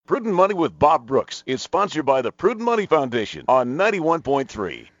Prudent Money with Bob Brooks is sponsored by the Prudent Money Foundation on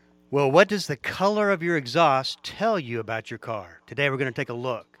 91.3. Well, what does the color of your exhaust tell you about your car? Today we're going to take a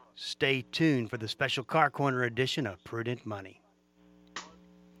look. Stay tuned for the special Car Corner edition of Prudent Money.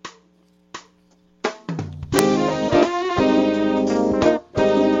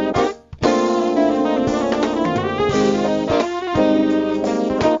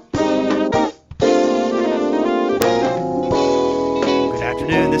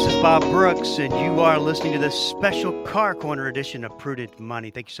 This is Bob Brooks, and you are listening to this special Car Corner edition of Prudent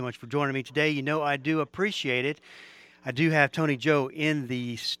Money. Thank you so much for joining me today. You know I do appreciate it. I do have Tony Joe in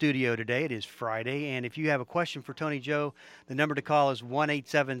the studio today. It is Friday, and if you have a question for Tony Joe, the number to call is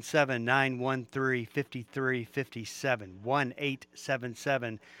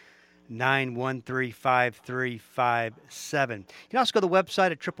 1-877-913-5357, 1-877-913-5357. You can also go to the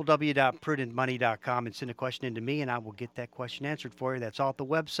website at www.prudentmoney.com and send a question into me, and I will get that question answered for you. That's all at the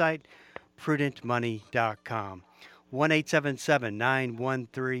website, prudentmoney.com.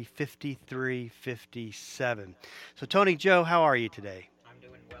 1-877-913-5357. So, Tony Joe, how are you today? I'm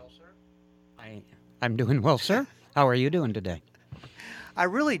doing well, sir. I'm doing well, sir. How are you doing today? I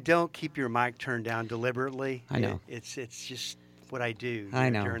really don't keep your mic turned down deliberately. I know. It's just what I do. I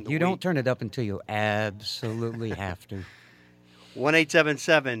know. During the You week. don't turn it up until you absolutely have to.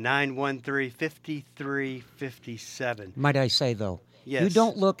 1-877-913-5357. Might I say, though, Yes. you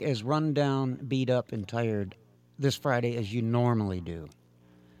don't look as run down, beat up, and tired this Friday as you normally do.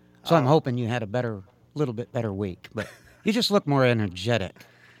 So I'm hoping you had a little bit better week. But you just look more energetic.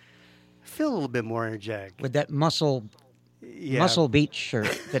 I feel a little bit more energetic. With that Muscle Beach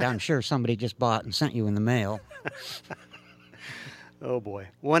shirt that I'm sure somebody just bought and sent you in the mail. Oh, boy.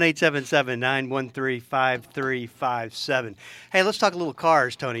 1-877-913-5357. Hey, let's talk a little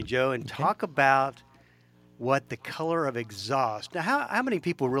cars, Tony Joe, and talk about what the color of exhaust. Now, how many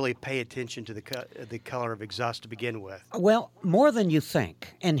people really pay attention to the color of exhaust to begin with? Well, more than you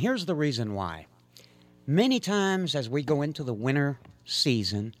think. And here's the reason why. Many times as we go into the winter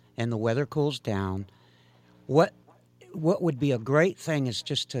season and the weather cools down, what would be a great thing is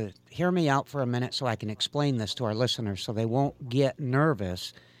just to hear me out for a minute so I can explain this to our listeners so they won't get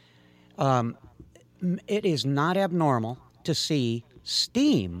nervous. It is not abnormal to see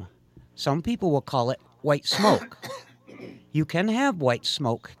steam. Some people will call it white smoke. You can have white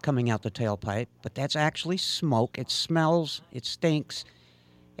smoke coming out the tailpipe, but that's actually smoke. It smells, it stinks,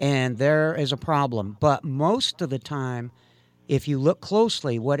 and there is a problem. But most of the time, if you look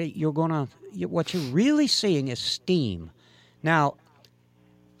closely, what you're really seeing is steam. Now,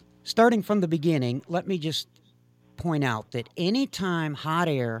 starting from the beginning, let me just point out that anytime hot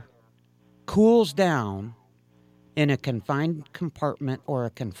air cools down in a confined compartment or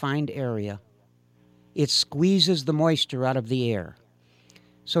a confined area, it squeezes the moisture out of the air.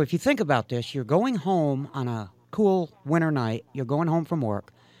 So if you think about this, you're going home on a cool winter night, you're going home from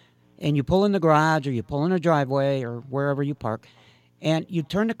work, and you pull in the garage or you pull in a driveway or wherever you park, and you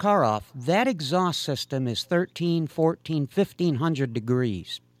turn the car off. That exhaust system is 13, 14, 1,500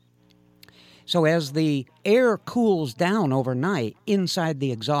 degrees. So as the air cools down overnight inside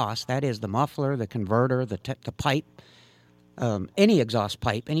the exhaust, that is the muffler, the converter, the pipe, any exhaust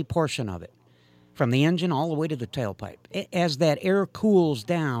pipe, any portion of it, from the engine all the way to the tailpipe. As that air cools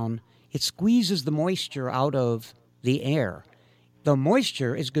down, it squeezes the moisture out of the air. The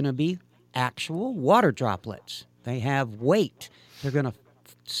moisture is going to be actual water droplets. They have weight. They're going to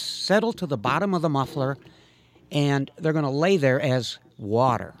settle to the bottom of the muffler, and they're going to lay there as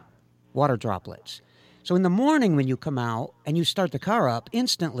water droplets. So in the morning when you come out and you start the car up,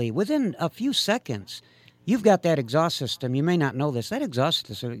 instantly, within a few seconds, you've got that exhaust system. You may not know this. That exhaust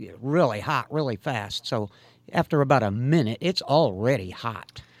system is really hot, really fast. So after about a minute, it's already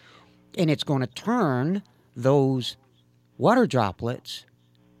hot. And it's going to turn those water droplets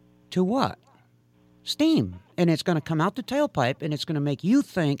to what? Steam. And it's going to come out the tailpipe, and it's going to make you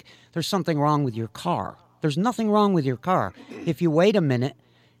think there's something wrong with your car. There's nothing wrong with your car. If you wait a minute,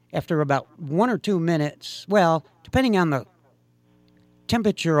 after about 1 or 2 minutes, well, depending on the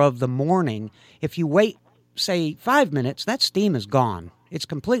temperature of the morning, if you wait, say, 5 minutes, that steam is gone. It's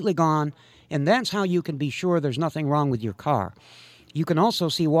completely gone, and that's how you can be sure there's nothing wrong with your car. You can also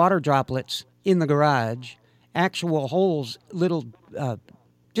see water droplets in the garage, actual holes, little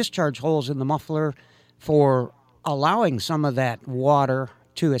discharge holes in the muffler for allowing some of that water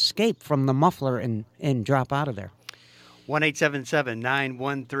to escape from the muffler and drop out of there.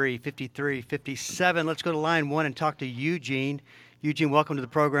 1-877-913-5357. Let's go to line 1 and talk to Eugene. Eugene, welcome to the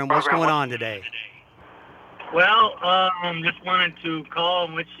program. What's going on today? Well, just wanted to call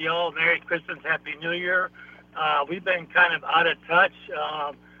and wish you all Merry Christmas, Happy New Year. We've been kind of out of touch.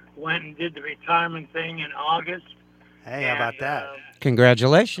 went and did the retirement thing in August. Hey, how about that?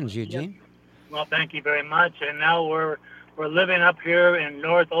 Congratulations, Eugene. Well, thank you very much. And now we're living up here in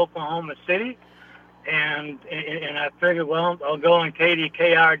North Oklahoma City, and I figured, well, I'll go on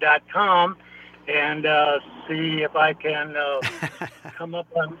kdkr.com and see if I can come up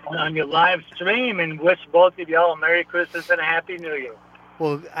on your live stream and wish both of y'all a Merry Christmas and a Happy New Year.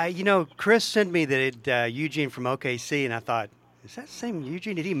 Well, Chris sent me that Eugene from OKC, and I thought, is that the same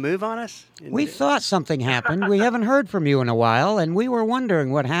Eugene? Did he move on us? We thought something happened. We haven't heard from you in a while, and we were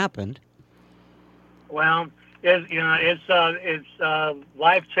wondering what happened. Well, it's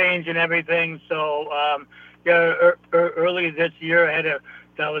life change and everything. So, early this year, I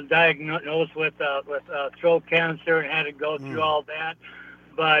was diagnosed with throat cancer and had to go through all that.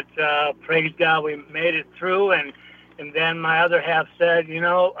 But praise God, we made it through. And then my other half said,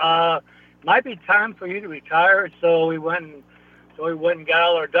 might be time for you to retire. So we went and got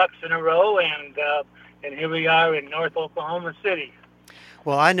all our ducks in a row, and here we are in North Oklahoma City.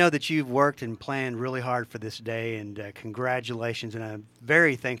 Well, I know that you've worked and planned really hard for this day, and congratulations, and I'm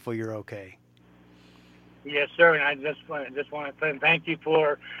very thankful you're okay. Yes, sir. And I just want to thank you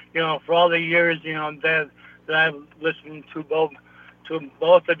for all the years that I've listened to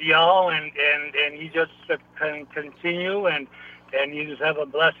both of y'all, and you just can continue, and you just have a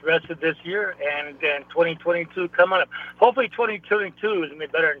blessed rest of this year, and 2022 coming up. Hopefully 2022 is going to be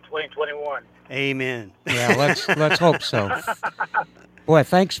better than 2021. Amen. Yeah, let's hope so. Boy,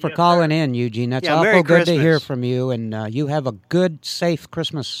 thanks for calling in, Eugene. That's awful Merry good Christmas. to hear from you, and you have a good, safe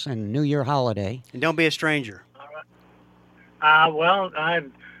Christmas and New Year holiday. And don't be a stranger. All right. Well,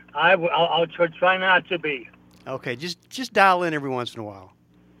 I'll try not to be. Okay, just dial in every once in a while.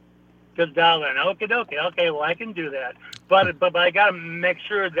 Just dial in. Okay. Well, I can do that. But I got to make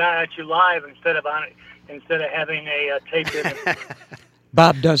sure that you're live instead of having a tape in.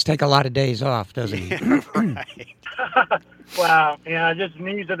 Bob does take a lot of days off, doesn't he? Right. Wow. Yeah, just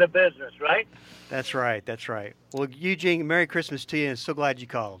needs of the business, right? That's right. Well, Eugene, Merry Christmas to you, and so glad you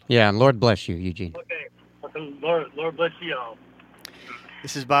called. Yeah, and Lord bless you, Eugene. Okay. Well, Lord bless you all.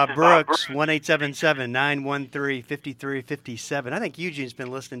 This is Bob Brooks, 1-877-913-5357. I think Eugene's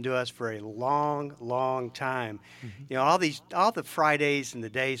been listening to us for a long, long time. Mm-hmm. All the Fridays and the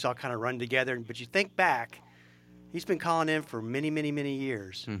days all kind of run together, but you think back, he's been calling in for many, many, many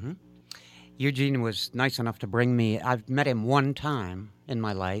years. Mm-hmm. Eugene was nice enough to bring me, I've met him one time in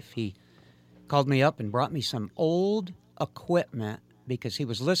my life. He called me up and brought me some old equipment because he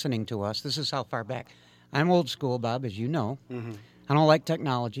was listening to us. This is how far back. I'm old school, Bob, as you know. Mm-hmm. I don't like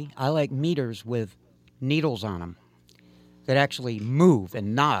technology. I like meters with needles on them that actually move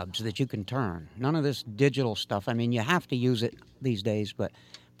and knobs that you can turn. None of this digital stuff. I mean, you have to use it these days, but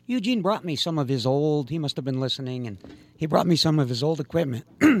Eugene brought me some of his old, he must have been listening, and he brought me some of his old equipment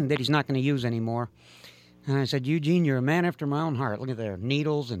that he's not going to use anymore. And I said, Eugene, you're a man after my own heart. Look at there,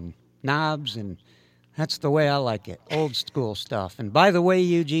 needles and knobs, and that's the way I like it, old school stuff. And by the way,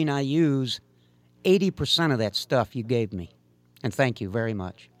 Eugene, I use 80% of that stuff you gave me. And thank you very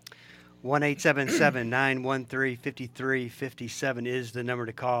much. 1-877-913-5357 is the number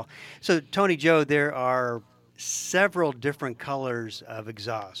to call. So, Tony Joe, there are several different colors of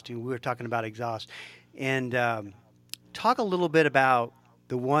exhaust. We were talking about exhaust. And talk a little bit about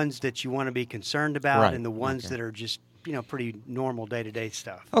the ones that you want to be concerned about, right, and the ones that are just, pretty normal day-to-day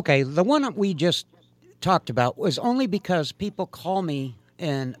stuff. Okay, the one that we just talked about was only because people call me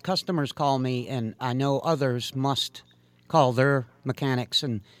and customers call me, and I know others must call their mechanics,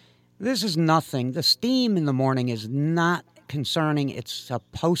 and this is nothing. The steam in the morning is not concerning. It's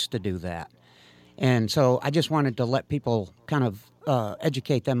supposed to do that. And so I just wanted to let people kind of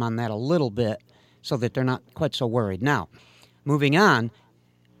educate them on that a little bit so that they're not quite so worried. Now, moving on,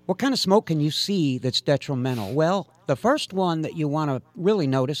 what kind of smoke can you see that's detrimental? Well, the first one that you want to really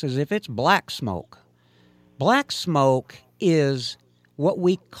notice is if it's black smoke. Black smoke is what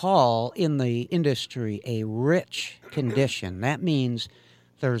we call in the industry a rich condition. That means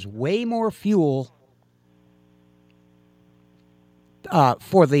there's way more fuel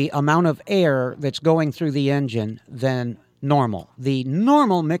for the amount of air that's going through the engine than normal. The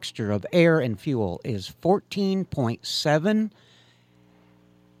normal mixture of air and fuel is 14.7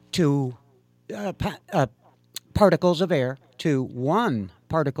 particles of air to 1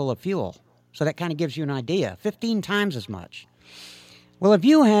 particle of fuel. So that kind of gives you an idea. 15 times as much. Well, if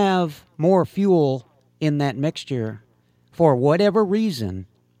you have more fuel in that mixture, for whatever reason,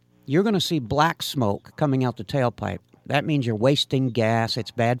 you're going to see black smoke coming out the tailpipe. That means you're wasting gas.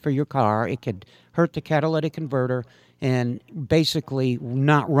 It's bad for your car. It could hurt the catalytic converter and basically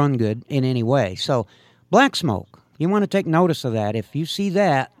not run good in any way. So black smoke, You want to take notice of that. If you see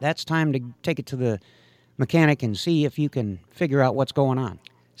that, that's time to take it to the mechanic and see if you can figure out what's going on.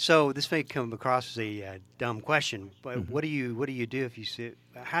 So this may come across as a dumb question, but what do you do if you see?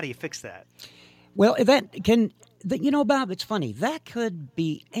 How do you fix that? Well, Bob, it's funny. That could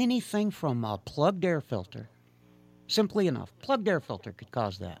be anything from a plugged air filter. Simply enough, plugged air filter could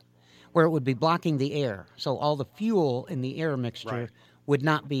cause that, where it would be blocking the air, so all the fuel in the air mixture would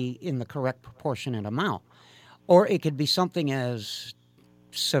not be in the correct proportionate amount. Or it could be something as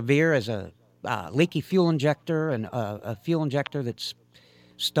severe as a leaky fuel injector, and a fuel injector that's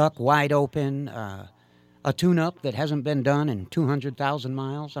stuck wide open, a tune-up that hasn't been done in 200,000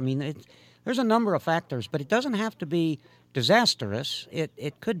 miles. I mean, there's a number of factors, but it doesn't have to be disastrous.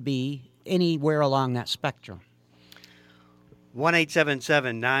 It could be anywhere along that spectrum.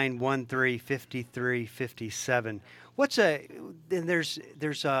 1-877-913-5357.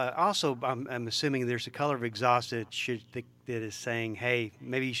 There's also, I'm assuming there's a color of exhaust that is saying, hey,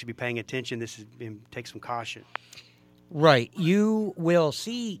 maybe you should be paying attention. Take some caution. Right. You will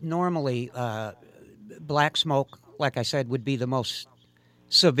see normally black smoke, like I said, would be the most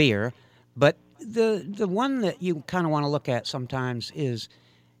severe, but the one that you kind of want to look at sometimes is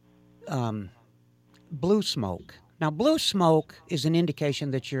blue smoke. Now, blue smoke is an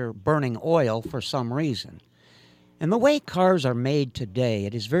indication that you're burning oil for some reason. And the way cars are made today,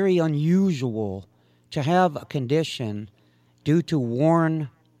 it is very unusual to have a condition due to worn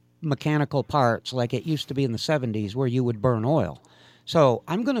mechanical parts like it used to be in the 70s where you would burn oil. So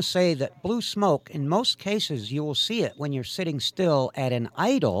I'm going to say that blue smoke, in most cases, you will see it when you're sitting still at an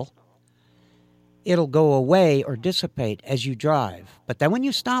idle. It'll go away or dissipate as you drive. But then when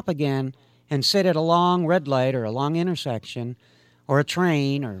you stop again and sit at a long red light or a long intersection or a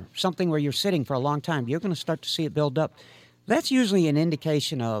train or something where you're sitting for a long time, you're going to start to see it build up. That's usually an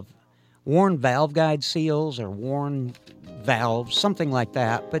indication of worn valve guide seals or worn valves, something like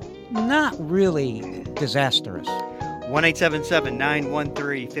that, but not really disastrous.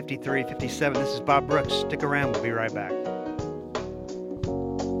 1-877-913-5357. This is Bob Brooks. Stick around. We'll be right back.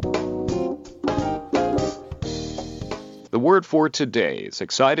 The Word for Today is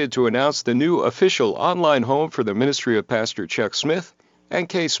excited to announce the new official online home for the ministry of Pastor Chuck Smith and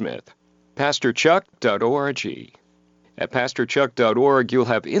Kay Smith, pastorchuck.org. At pastorchuck.org, you'll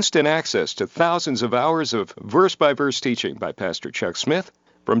have instant access to thousands of hours of verse-by-verse teaching by Pastor Chuck Smith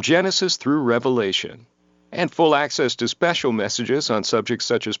from Genesis through Revelation, and full access to special messages on subjects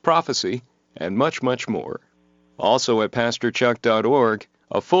such as prophecy and much, much more. Also at pastorchuck.org,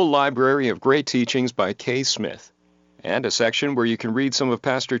 a full library of great teachings by Kay Smith, and a section where you can read some of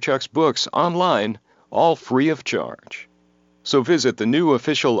Pastor Chuck's books online, all free of charge. So visit the new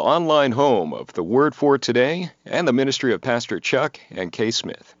official online home of the Word for Today and the ministry of Pastor Chuck and Kay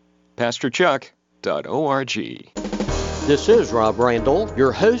Smith, pastorchuck.org. This is Rob Randall,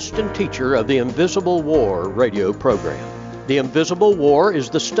 your host and teacher of the Invisible War radio program. The Invisible War is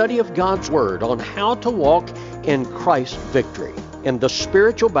the study of God's Word on how to walk in Christ's victory in the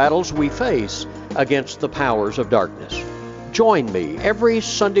spiritual battles we face against the powers of darkness. Join me every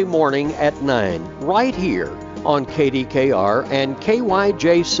Sunday morning at 9 right here on KDKR and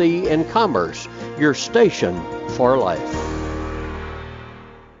KYJC in Commerce, your station for life.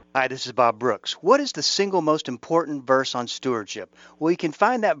 Hi, this is Bob Brooks. What is the single most important verse on stewardship? Well, you can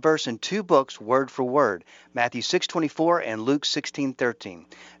find that verse in two books, word for word, Matthew 6:24 and Luke 16:13.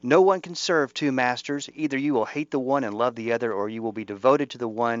 No one can serve two masters. Either you will hate the one and love the other, or you will be devoted to the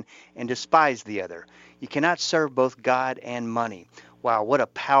one and despise the other. You cannot serve both God and money. Wow, what a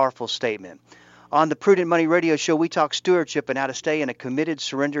powerful statement. On the Prudent Money Radio Show, we talk stewardship and how to stay in a committed,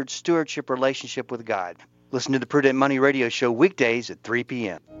 surrendered stewardship relationship with God. Listen to the Prudent Money Radio Show weekdays at 3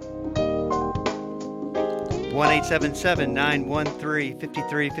 p.m.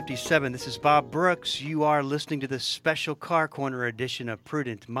 1-877-913-5357. This is Bob Brooks. You are listening to the special Car Corner edition of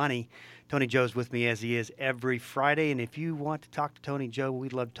Prudent Money. Tony Joe's with me as he is every Friday. And if you want to talk to Tony Joe,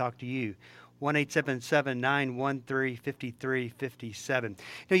 we'd love to talk to you. 1-877-913-5357. You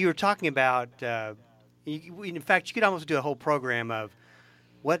know, you were talking about, in fact, you could almost do a whole program of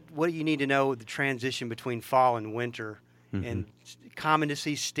what do you need to know the transition between fall and winter, and common to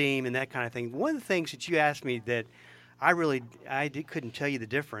see steam and that kind of thing. One of the things that you asked me that I couldn't tell you the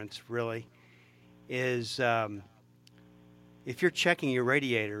difference really is if you're checking your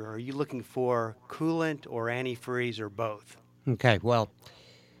radiator, are you looking for coolant or antifreeze or both? Okay, well,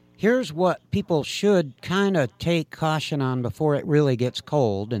 here's what people should kind of take caution on before it really gets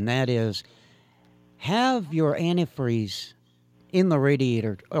cold, and that is have your antifreeze in the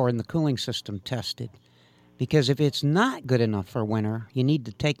radiator or in the cooling system tested, Because if it's not good enough for winter, you need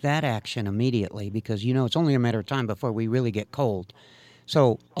to take that action immediately because it's only a matter of time before we really get cold.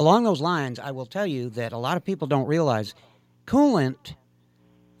 So along those lines, I will tell you that a lot of people don't realize coolant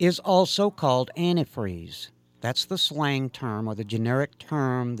is also called antifreeze. That's the slang term or the generic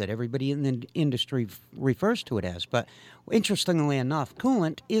term that everybody in the industry refers to it as. But interestingly enough,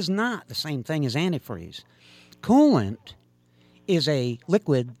 coolant is not the same thing as antifreeze. Coolant is a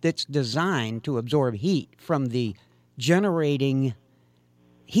liquid that's designed to absorb heat from the heat-generating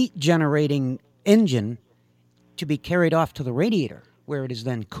engine to be carried off to the radiator, where it is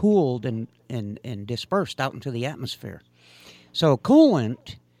then cooled and dispersed out into the atmosphere. So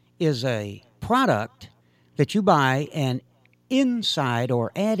coolant is a product that you buy, and inside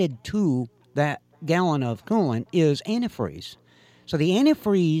or added to that gallon of coolant is antifreeze. So the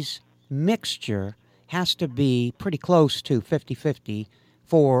antifreeze mixture has to be pretty close to 50-50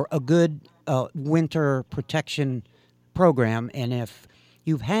 for a good winter protection program. And if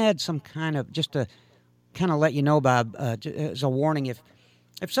you've had some kind of, just to kind of let you know, Bob, as a warning, if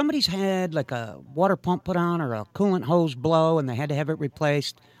somebody's had like a water pump put on or a coolant hose blow and they had to have it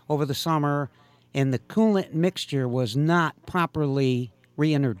replaced over the summer and the coolant mixture was not properly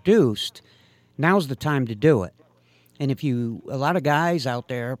reintroduced, now's the time to do it. And a lot of guys out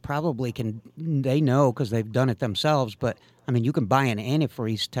there probably they know because they've done it themselves, but I mean, you can buy an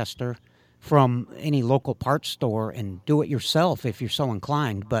antifreeze tester from any local parts store and do it yourself if you're so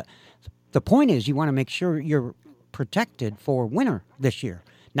inclined. But the point is you want to make sure you're protected for winter this year.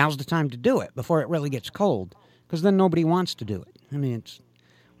 Now's the time to do it before it really gets cold, because then nobody wants to do it. I mean, it's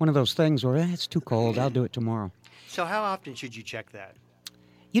one of those things where it's too cold, I'll do it tomorrow. So how often should you check that?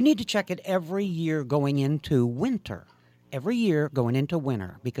 You need to check it every year going into winter. Every year going into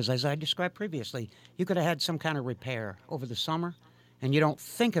winter, because as I described previously, you could have had some kind of repair over the summer, and you don't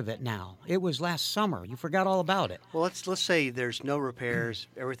think of it now. It was last summer. You forgot all about it. Well, let's say there's no repairs,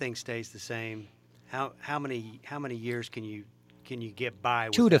 everything stays the same. How many years can you get by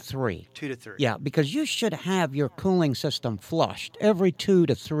with 2 to that? 3. 2 to 3. Yeah, because you should have your cooling system flushed every 2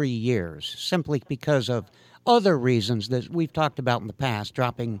 to 3 years, simply because of other reasons that we've talked about in the past,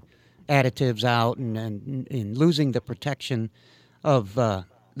 dropping additives out and losing the protection of the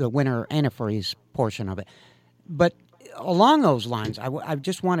winter antifreeze portion of it. But along those lines, I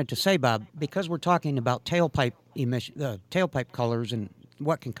just wanted to say, Bob, because we're talking about tailpipe tailpipe colors and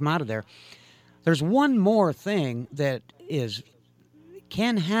what can come out of there, there's one more thing that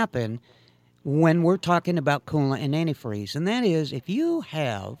can happen when we're talking about coolant and antifreeze, and that is if you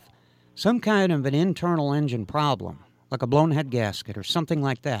have some kind of an internal engine problem, like a blown head gasket or something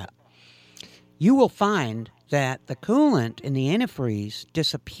like that, you will find that the coolant in the antifreeze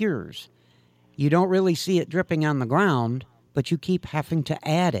disappears. You don't really see it dripping on the ground, but you keep having to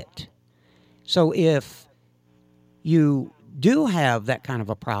add it. So if you do have that kind of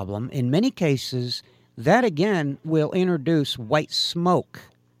a problem, in many cases, that again will introduce exhaust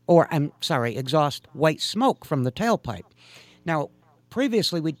white smoke from the tailpipe. Now,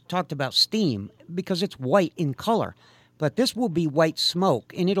 previously we talked about steam because it's white in color, but this will be white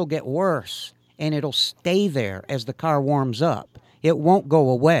smoke, and it'll get worse, and it'll stay there as the car warms up. It won't go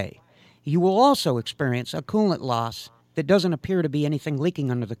away. You will also experience a coolant loss that doesn't appear to be anything leaking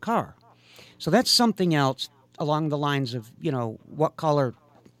under the car. So that's something else along the lines of, what color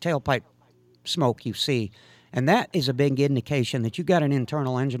tailpipe smoke you see. And that is a big indication that you got an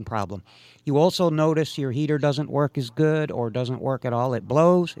internal engine problem. You also notice your heater doesn't work as good or doesn't work at all. It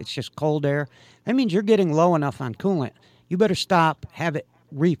blows. It's just cold air. That means you're getting low enough on coolant. You better stop, have it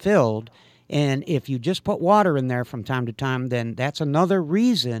refilled. And if you just put water in there from time to time, then that's another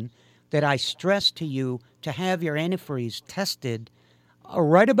reason that I stress to you to have your antifreeze tested.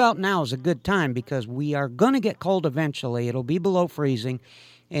 Right about now is a good time because we are going to get cold eventually. It'll be below freezing,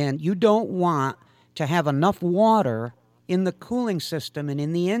 and you don't want to have enough water in the cooling system and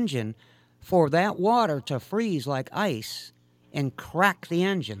in the engine for that water to freeze like ice and crack the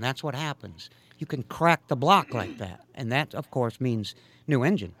engine. That's what happens. You can crack the block like that, and that, of course, means new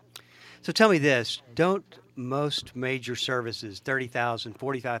engine. So tell me this, don't most major services, 30,000,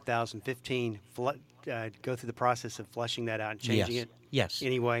 45,000, 15, go through the process of flushing that out and changing it? Yes.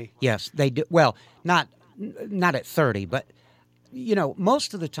 Anyway? Yes, they do. Well, not at 30, but,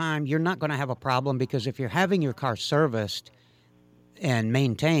 most of the time you're not going to have a problem because if you're having your car serviced and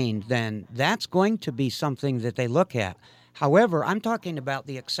maintained, then that's going to be something that they look at. However, I'm talking about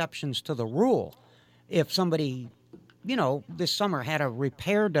the exceptions to the rule. If somebody, this summer had a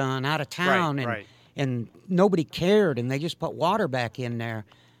repair done out of town and nobody cared and they just put water back in there,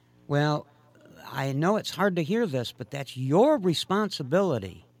 well, I know it's hard to hear this, but that's your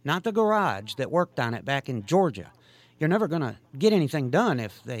responsibility not the garage that worked on it back in Georgia. You're never going to get anything done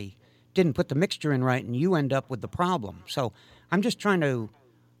if they didn't put the mixture in right and you end up with the problem. So I'm just trying to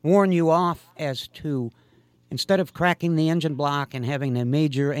warn you off as to, instead of cracking the engine block and having a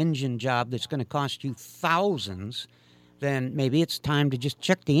major engine job that's going to cost you thousands, then maybe it's time to just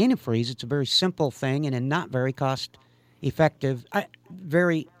check the antifreeze. It's a very simple thing and not very cost-effective,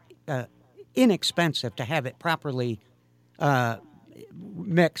 very inexpensive to have it properly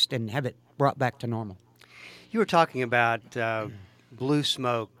mixed and have it brought back to normal. You were talking about blue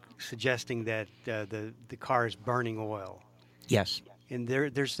smoke, suggesting that the car is burning oil. Yes. And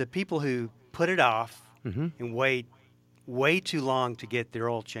there's the people who put it off and wait way too long to get their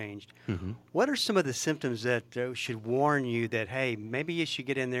oil changed. What are some of the symptoms that should warn you that, hey, maybe you should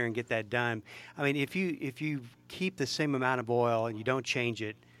get in there and get that done? I mean, if you keep the same amount of oil and you don't change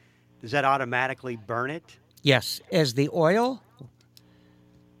it, does that automatically burn it? Yes. As the oil,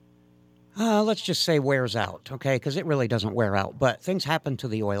 let's just say wears out, okay, because it really doesn't wear out. But things happen to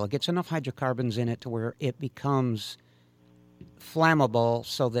the oil. It gets enough hydrocarbons in it to where it becomes flammable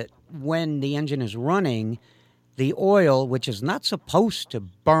so that when the engine is running, the oil, which is not supposed to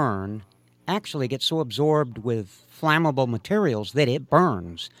burn, actually gets so absorbed with flammable materials that it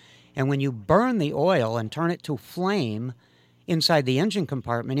burns. And when you burn the oil and turn it to flame inside the engine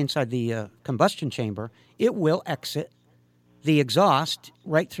compartment, inside the combustion chamber, it will exit the exhaust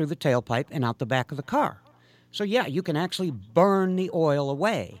right through the tailpipe and out the back of the car. So yeah, you can actually burn the oil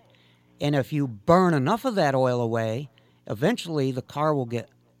away. And if you burn enough of that oil away, eventually the car will get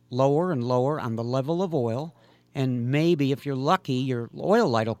lower and lower on the level of oil. And maybe if you're lucky, your oil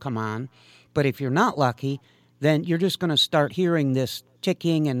light will come on. But if you're not lucky, then you're just going to start hearing this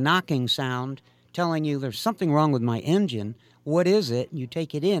ticking and knocking sound telling you there's something wrong with my engine. What is it? And you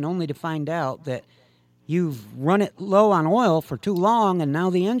take it in only to find out that you've run it low on oil for too long and now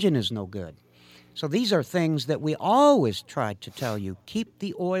the engine is no good. So these are things that we always try to tell you. Keep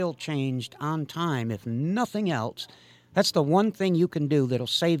the oil changed on time, if nothing else. That's the one thing you can do that'll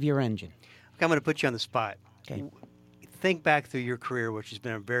save your engine. Okay, I'm going to put you on the spot. Okay. Think back through your career, which has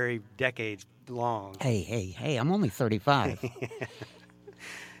been a very decades long. Hey, I'm only 35.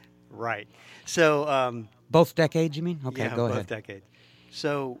 Right. So... both decades, you mean? Okay, yeah, go ahead. Both decades.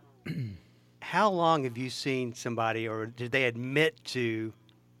 So how long have you seen somebody, or did they admit to,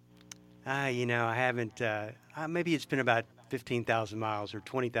 I haven't, maybe it's been about 15,000 miles or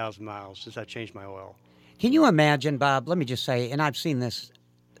 20,000 miles since I changed my oil? Can you imagine, Bob, let me just say, and I've seen this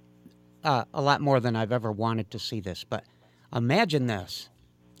a lot more than I've ever wanted to see this, but imagine this.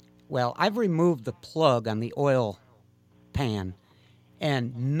 Well, I've removed the plug on the oil pan,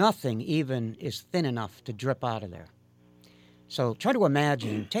 and nothing even is thin enough to drip out of there. So try to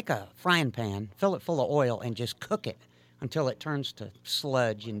imagine, take a frying pan, fill it full of oil, and just cook it until it turns to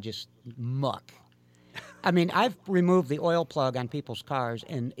sludge and just muck. I mean, I've removed the oil plug on people's cars,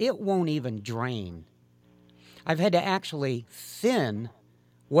 and it won't even drain. I've had to actually thin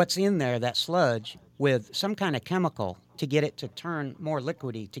what's in there, that sludge, with some kind of chemical to get it to turn more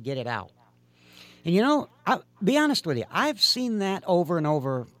liquidy to get it out. And I'll be honest with you, I've seen that over and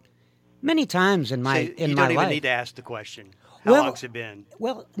over many times in my life. You don't even need to ask the question. How long's it been?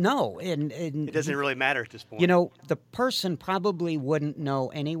 Well, no. And it doesn't really matter at this point. The person probably wouldn't know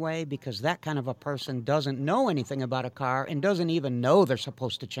anyway, because that kind of a person doesn't know anything about a car and doesn't even know they're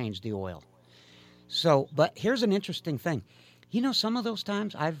supposed to change the oil. So, but here's an interesting thing. Some of those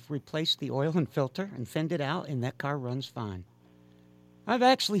times I've replaced the oil and filter and thinned it out, and that car runs fine. I've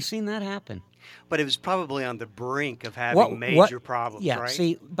actually seen that happen. But it was probably on the brink of having major problems, yeah, right?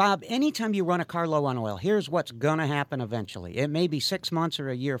 See, Bob, anytime you run a car low on oil, here's what's going to happen eventually. It may be 6 months or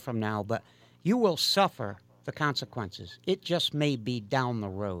a year from now, but you will suffer the consequences. It just may be down the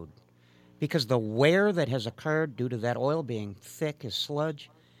road. Because the wear that has occurred due to that oil being thick as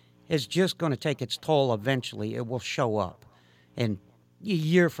sludge is just going to take its toll eventually. It will show up. And a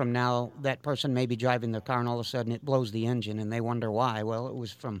year from now, that person may be driving their car and all of a sudden it blows the engine and they wonder why. Well, it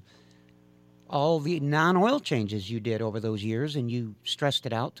was from all the non-oil changes you did over those years, and you stressed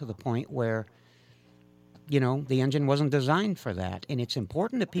it out to the point where, the engine wasn't designed for that. And it's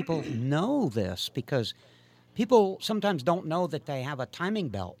important that people know this, because people sometimes don't know that they have a timing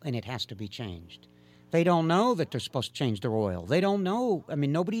belt and it has to be changed. They don't know that they're supposed to change their oil. They don't know. I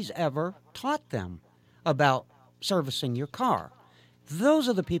mean, nobody's ever taught them about servicing your car. Those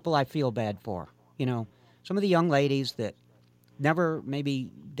are the people I feel bad for. Some of the young ladies that maybe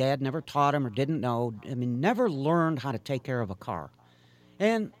dad never taught them or didn't know, never learned how to take care of a car.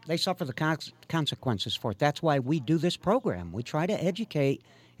 And they suffer the consequences for it. That's why we do this program. We try to educate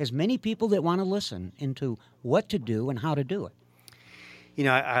as many people that want to listen into what to do and how to do it.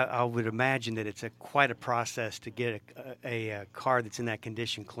 I would imagine that it's quite a process to get a car that's in that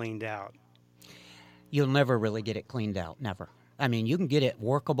condition cleaned out. You'll never really get it cleaned out, never. I mean, you can get it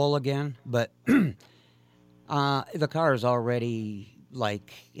workable again, but the car is already,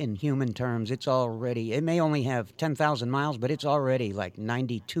 like, in human terms, it may only have 10,000 miles, but it's already like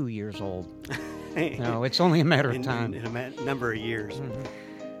 92 years old. It's only a matter of time. In a number of years.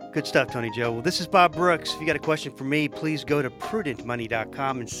 Mm-hmm. Good stuff, Tony Joe. Well, this is Bob Brooks. If you got a question for me, please go to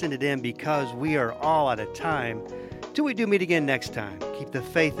prudentmoney.com and send it in, because we are all out of time. Till we do meet again next time, keep the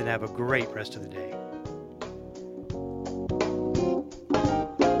faith and have a great rest of the day.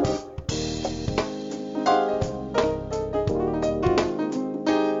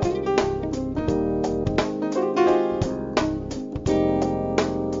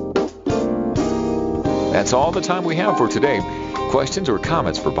 That's all the time we have for today. Questions or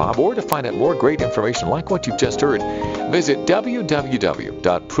comments for Bob, or to find out more great information like what you've just heard, visit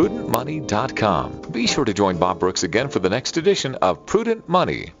www.prudentmoney.com. Be sure to join Bob Brooks again for the next edition of Prudent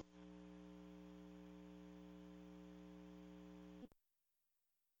Money.